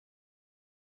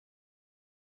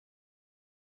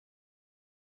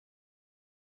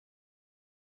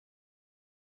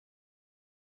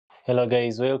Hello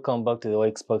guys, welcome back to the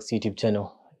Xbox YouTube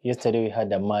channel. Yesterday we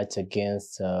had a match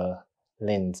against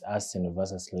Lens, Arsenal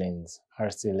versus Lens,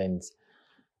 RC Lens.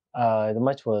 The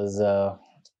match was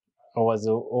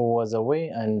away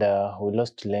and we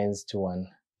lost to Lens 2-1.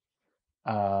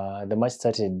 The match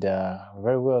started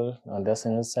very well on the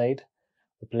Arsenal side.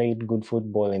 We played good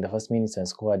football in the first minutes and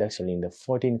scored actually in the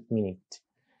 14th minute.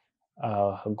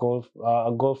 A goal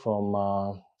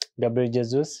from Gabriel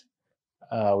Jesus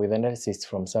with an assist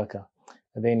from Saka.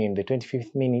 Then in the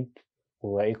 25th minute, we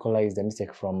were equalized a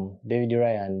mistake from David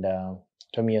Raya and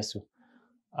Tomiyasu.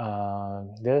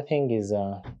 The other thing is,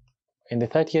 in the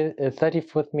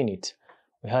 34th minute,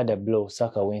 we had a blow.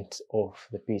 Saka went off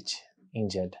the pitch,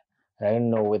 injured. And I don't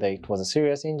know whether it was a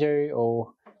serious injury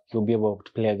or he'll be able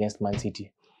to play against Man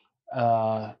City.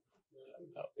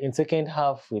 In second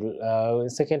half,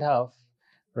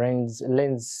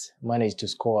 Lens managed to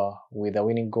score with a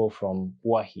winning goal from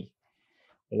Wahi.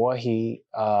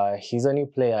 He's a new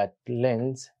player at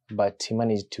Lens, but he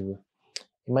managed to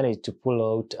pull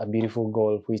out a beautiful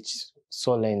goal which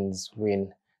saw Lens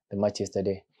win the match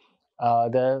yesterday.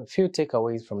 The few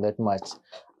takeaways from that match: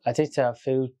 Arteta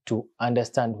failed to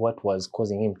understand what was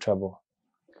causing him trouble.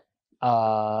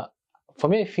 For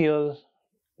me, I feel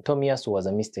Tomiyasu was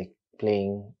a mistake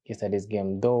playing yesterday's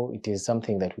game, though it is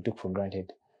something that we took for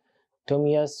granted.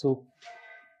 Tomiyasu,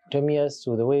 the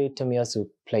way Tomiyasu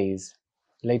plays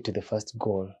led to the first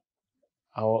goal.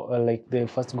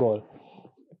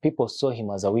 People saw him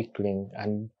as a weakling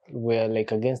and were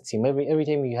like against him. Every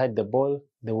time he had the ball,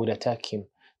 they would attack him.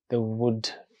 They would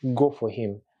go for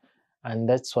him, and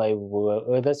that's why we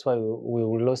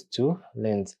lost to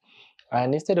Lens.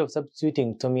 And instead of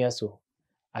substituting Tomiyasu,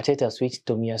 Arteta switched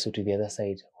Tomiyasu to the other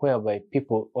side, whereby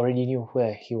people already knew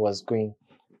where he was going,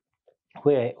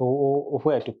 where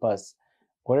to pass.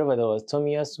 Wherever there was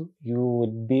Tomiyasu,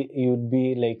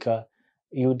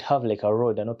 you'd have like a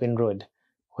road, an open road,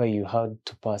 where you had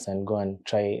to pass and go and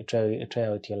try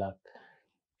out your luck.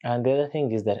 And the other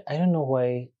thing is that I don't know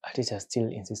why Arteta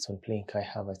still insists on playing Kai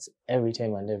Havertz every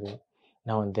time and every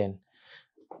now and then.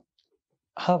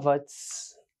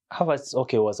 Havertz,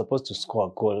 okay, was supposed to score a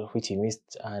goal which he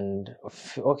missed, and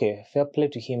okay, fair play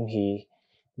to him.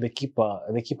 The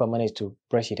keeper managed to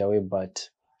brush it away, but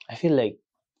I feel like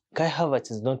Kai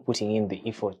Havertz is not putting in the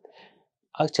effort.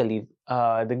 Actually,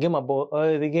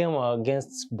 the game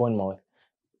against Bournemouth,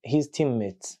 his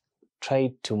teammates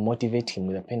tried to motivate him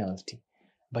with a penalty,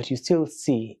 but you still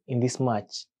see in this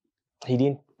match he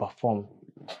didn't perform.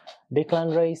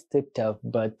 Declan Rice stepped up,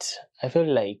 but I felt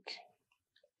like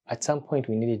at some point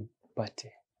we needed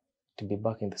Partey to be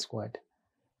back in the squad.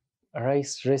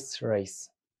 Rice.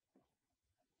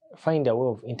 Find a way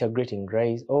of integrating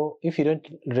Rice, or if you don't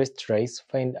rest Rice,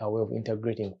 find a way of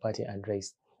integrating Partey and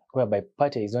Rice, whereby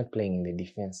Partey is not playing in the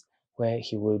defense, where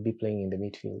he will be playing in the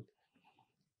midfield.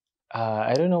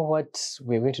 I don't know what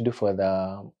we're going to do for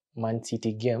the Man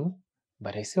City game,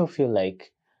 but I still feel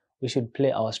like we should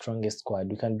play our strongest squad.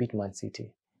 We can beat Man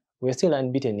City. We're still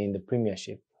unbeaten in the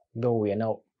Premiership, though we are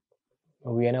now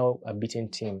a beaten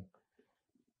team.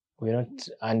 We're not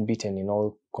unbeaten in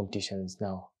all competitions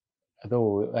now.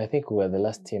 Although I think we were the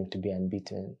last team to be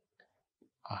unbeaten.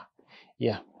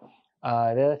 The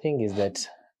other thing is that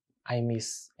I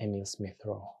miss Emil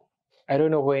Smith-Rowe. I don't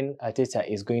know when Arteta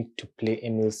is going to play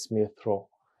Emil Smith-Rowe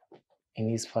in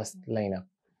his first lineup,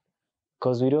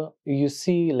 because you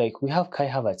see, like, we have Kai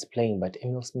Havertz playing, but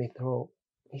Emil Smith-Rowe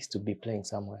needs to be playing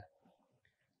somewhere.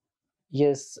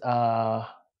 Yes,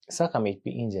 Saka might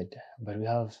be injured, but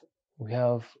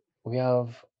we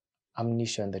have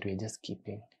ammunition that we're just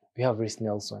keeping. We have Reece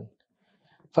Nelson.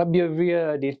 Fabio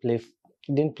Vieira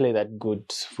didn't play that good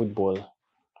football,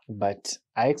 but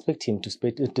I expect him to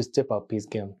step up his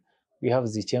game. We have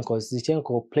Zinchenko.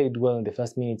 Zinchenko played well in the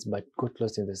first minutes, but got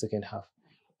lost in the second half.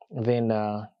 Then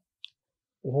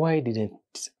why didn't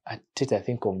Arteta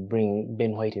think of bringing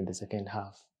Ben White in the second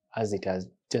half, as it has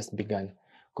just begun?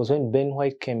 Because when Ben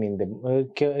White came in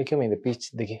the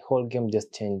pitch, the whole game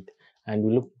just changed, and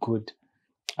we looked good.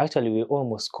 Actually, we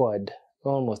almost scored,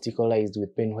 almost equalized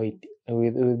with Ben White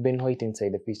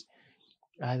inside the pitch.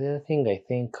 The other thing I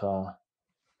think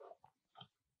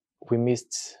we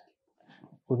missed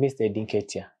Edin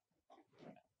Ketia.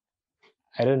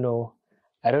 I don't know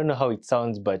how it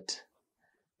sounds, but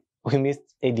we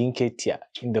missed Edin Ketia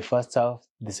in the first half,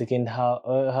 the second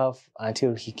half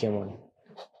until he came on.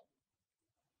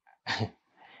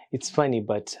 It's funny,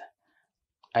 but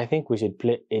I think we should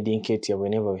play Edin Ketia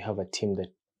whenever we have a team that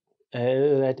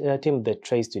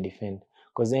tries to defend,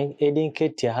 because Edin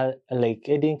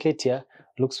Ketia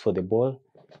looks for the ball,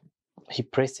 he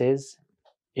presses.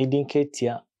 Edin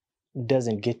Ketia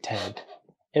doesn't get tired.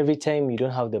 Every time you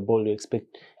don't have the ball, you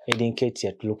expect Edin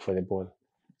Ketia to look for the ball.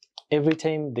 Every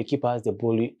time the keeper has the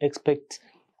ball, you expect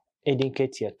Edin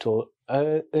Ketia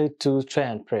to try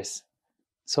and press.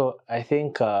 So I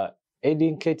think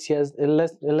Edin Ketia's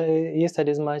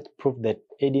yesterday's match proved that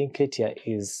Edin Ketia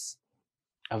is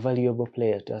a valuable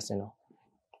player to Arsenal.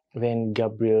 Then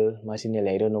Gabriel Martinelli,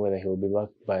 I don't know whether he will be back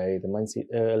by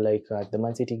the the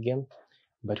Man City game,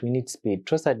 but we need speed.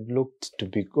 Trossard looked to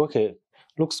be okay,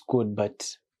 looks good,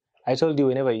 but I told you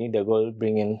whenever you need a goal,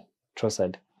 bring in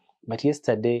Trossard. But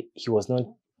yesterday he was not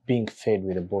being fed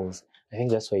with the balls. I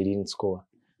think that's why he didn't score.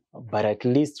 But at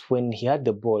least when he had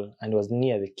the ball and was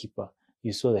near the keeper,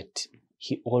 you saw that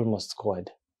he almost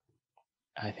scored.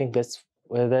 I think that's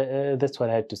what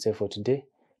I had to say for today.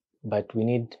 But we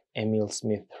need Emil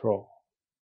Smith Rowe.